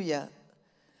 Hallelujah.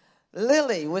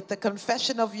 Lily, with the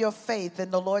confession of your faith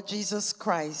in the Lord Jesus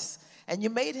Christ, and you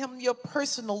made him your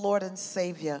personal Lord and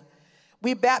Savior,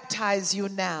 we baptize you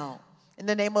now in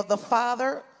the name of the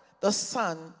Father, the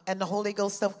Son, and the Holy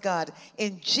Ghost of God.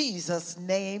 In Jesus'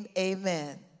 name,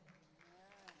 amen.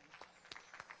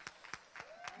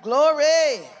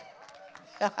 Glory.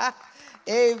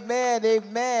 Amen,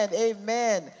 amen,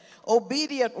 amen.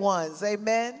 Obedient ones,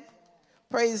 amen.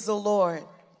 Praise the Lord.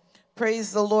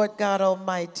 Praise the Lord God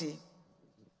Almighty.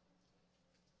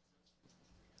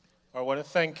 I want to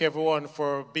thank everyone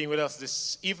for being with us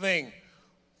this evening,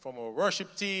 from our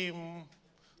worship team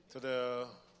to the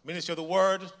ministry of the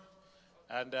word.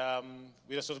 And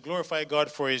we just want to glorify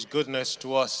God for his goodness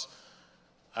to us.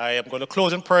 I am going to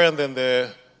close in prayer, and then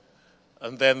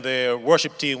the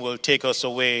worship team will take us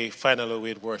away finally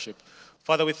with worship.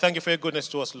 Father, we thank you for your goodness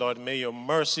to us, Lord. May your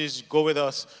mercies go with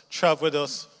us, travel with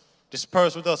us,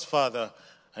 disperse with us, Father,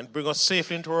 and bring us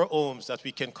safely into our homes, that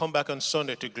we can come back on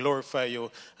Sunday to glorify you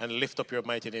and lift up your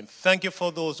mighty name. Thank you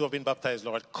for those who have been baptized,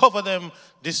 Lord. Cover them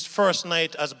this first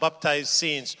night as baptized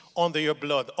saints under your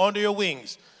blood, under your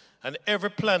wings. And every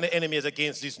plan the enemy has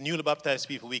against these newly baptized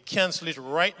people, we cancel it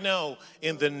right now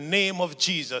in the name of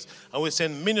Jesus. And we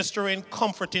send ministering,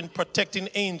 comforting, protecting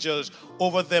angels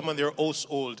over them and their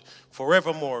household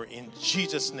forevermore. In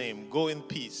Jesus' name, go in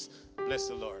peace. Bless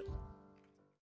the Lord.